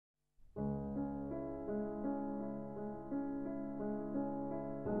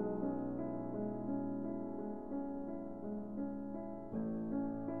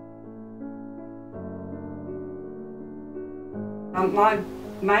My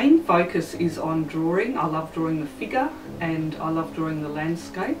main focus is on drawing. I love drawing the figure and I love drawing the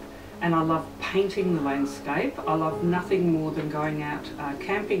landscape, and I love painting the landscape. I love nothing more than going out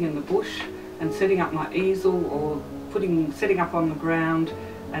camping in the bush and setting up my easel or setting up on the ground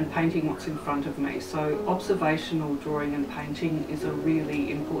and painting what's in front of me. So observational drawing and painting is a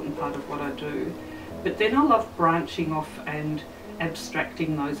really important part of what I do. But then I love branching off and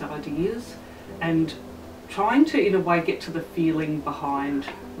abstracting those ideas and trying to, in a way, get to the feeling behind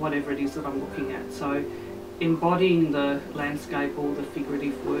whatever it is that I'm looking at. So embodying the landscape or the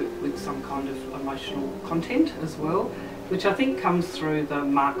figurative work with some kind of emotional content as well, which I think comes through the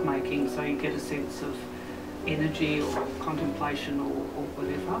mark making, so you get a sense of energy or contemplation or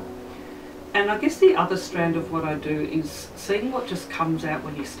whatever. And I guess the other strand of what I do is seeing what just comes out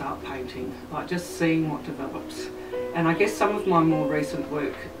when you start painting, like just seeing what develops. And I guess some of my more recent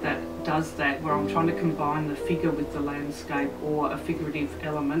work that does that, where I'm trying to combine the figure with the landscape or a figurative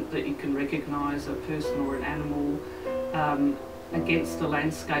element that you can recognise, a person or an animal, against the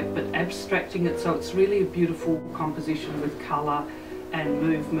landscape, but abstracting it so it's really a beautiful composition with colour and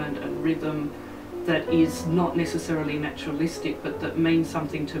movement and rhythm that is not necessarily naturalistic, but that means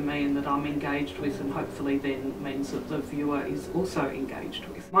something to me and that I'm engaged with, and hopefully then means that the viewer is also engaged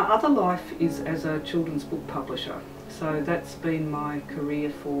with. My other life is as a children's book publisher, so that's been my career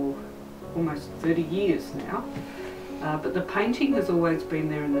for almost 30 years now, but the painting has always been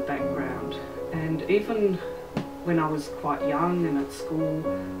there in the background. And even when I was quite young and at school,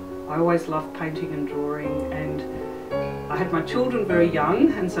 I always loved painting and drawing, and I had my children very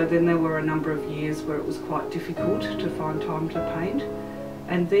young, and so then there were a number of years where it was quite difficult to find time to paint.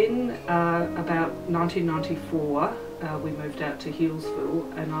 And then about 1994 we moved out to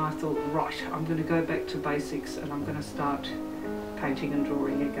Healesville, and I thought, right, I'm going to go back to basics and I'm going to start painting and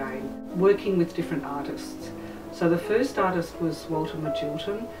drawing again, working with different artists. So the first artist was Walter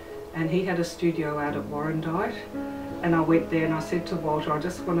Magilton, and he had a studio out at Warrandyte. And I went there and I said to Walter, I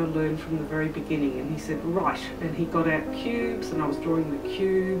just want to learn from the very beginning. And he said, right. And he got out cubes and I was drawing the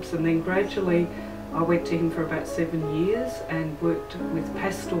cubes. And then gradually I went to him for about 7 years and worked with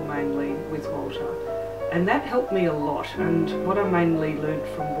pastel mainly with Walter. And that helped me a lot. And what I mainly learned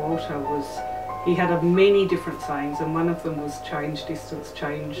from Walter was he had many different sayings, and one of them was change distance,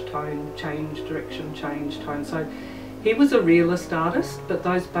 change tone, change direction, change tone. So he was a realist artist, but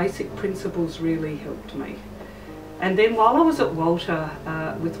those basic principles really helped me. And then while I was at Walter,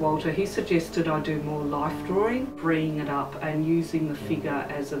 with Walter, he suggested I do more life drawing, freeing it up and using the figure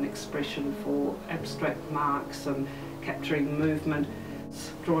as an expression for abstract marks and capturing movement,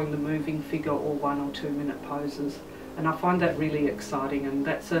 drawing the moving figure or 1 or 2 minute poses. And I find that really exciting, and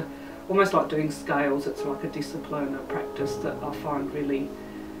that's almost like doing scales. It's like a discipline, a practice that I find really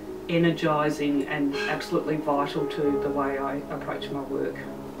energising and absolutely vital to the way I approach my work.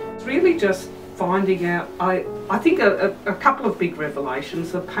 It's really just finding out, I think a couple of big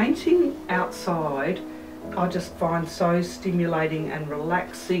revelations. The painting outside I just find so stimulating and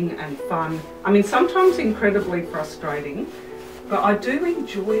relaxing and fun. I mean, sometimes incredibly frustrating, but I do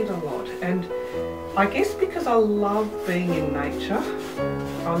enjoy it a lot. And I guess because I love being in nature,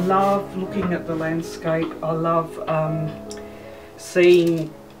 I love looking at the landscape, I love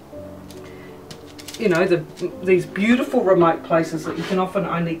seeing, you know, these beautiful remote places that you can often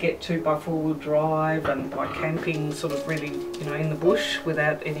only get to by four-wheel drive and by camping sort of really, you know, in the bush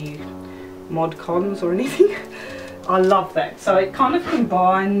without any mod cons or anything. I love that. So it kind of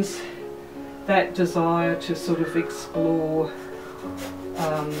combines that desire to sort of explore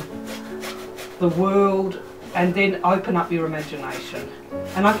the world and then open up your imagination.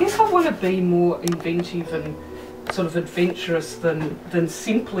 And I guess I want to be more inventive and sort of adventurous than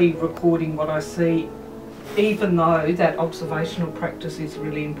simply recording what I see, even though that observational practice is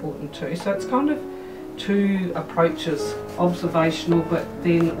really important too. So it's kind of two approaches, observational but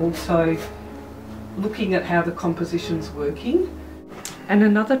then also looking at how the composition's working. And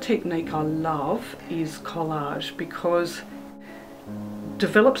another technique I love is collage, because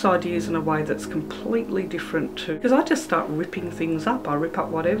develops ideas in a way that's completely different to, because I just start ripping things up. I rip up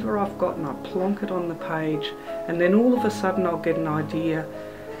whatever I've got and I plonk it on the page, and then all of a sudden I'll get an idea,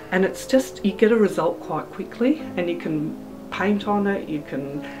 and it's just, you get a result quite quickly and you can paint on it, you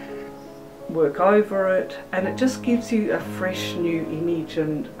can work over it, and it just gives you a fresh new image.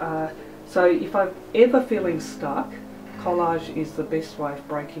 And so if I'm ever feeling stuck, collage is the best way of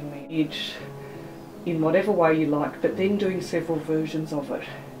breaking the image in whatever way you like, but then doing several versions of it.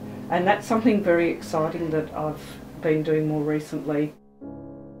 And that's something very exciting that I've been doing more recently.